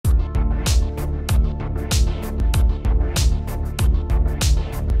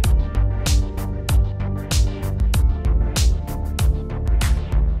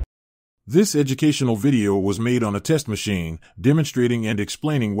This educational video was made on a test machine, demonstrating and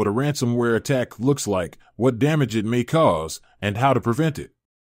explaining what a ransomware attack looks like, what damage it may cause, and how to prevent it.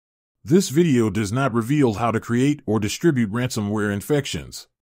 This video does not reveal how to create or distribute ransomware infections.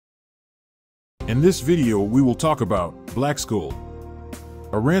 In this video we will talk about BlackSkull,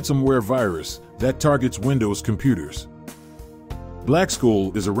 a ransomware virus that targets Windows computers.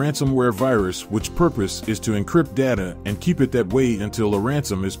 BlackSkull is a ransomware virus which purpose is to encrypt data and keep it that way until a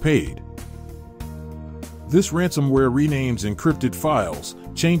ransom is paid. This ransomware renames encrypted files,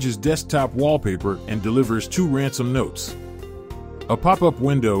 changes desktop wallpaper, and delivers two ransom notes: a pop-up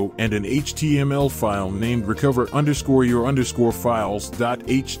window and an HTML file named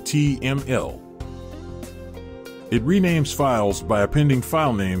recover_your_files.html. It renames files by appending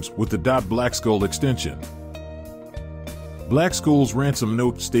file names with the .blackskull extension. BlackSkull's ransom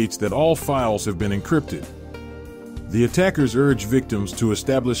note states that all files have been encrypted. The attackers urge victims to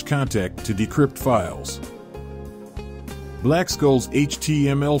establish contact to decrypt files. BlackSkull's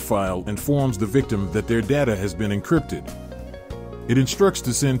HTML file informs the victim that their data has been encrypted. It instructs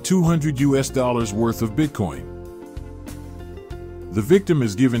to send $200 worth of Bitcoin. The victim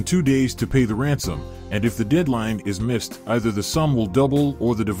is given 2 days to pay the ransom, and if the deadline is missed, either the sum will double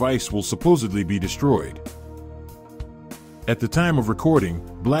or the device will supposedly be destroyed. At the time of recording,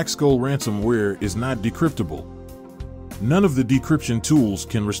 BlackSkull ransomware is not decryptable. None of the decryption tools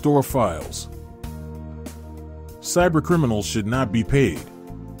can restore files. Cybercriminals should not be paid.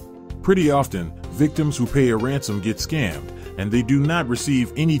 Pretty often, victims who pay a ransom get scammed, and they do not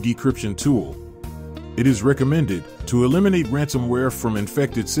receive any decryption tool. It is recommended to eliminate ransomware from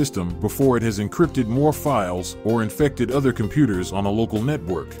infected system before it has encrypted more files or infected other computers on a local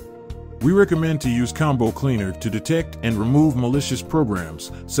network. We recommend to use Combo Cleaner to detect and remove malicious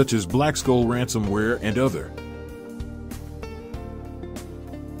programs such as BlackSkull ransomware and other.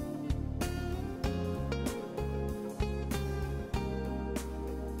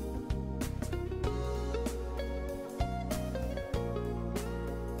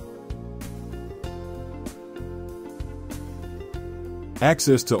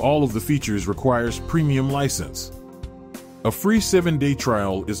 Access to all of the features requires premium license. A free 7-day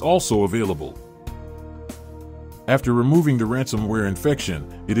trial is also available. After removing the ransomware infection,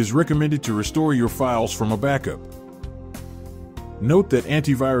 it is recommended to restore your files from a backup. Note that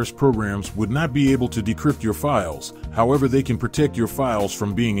antivirus programs would not be able to decrypt your files, however they can protect your files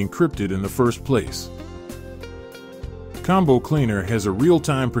from being encrypted in the first place. Combo Cleaner has a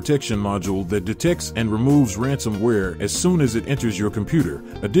real-time protection module that detects and removes ransomware as soon as it enters your computer.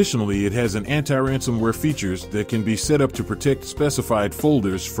 Additionally, it has an anti-ransomware features that can be set up to protect specified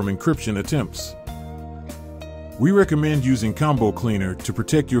folders from encryption attempts. We recommend using Combo Cleaner to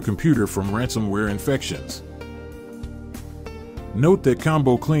protect your computer from ransomware infections. Note that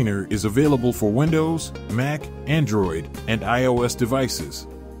Combo Cleaner is available for Windows, Mac, Android, and iOS devices.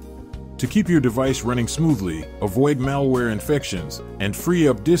 To keep your device running smoothly, avoid malware infections, and free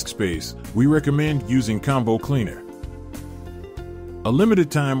up disk space, we recommend using Combo Cleaner. A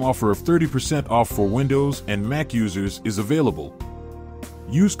limited time offer of 30% off for Windows and Mac users is available.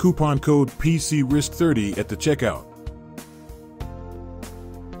 Use coupon code PCRISK30 at the checkout.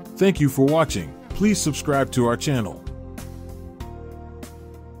 Thank you for watching. Please subscribe to our channel.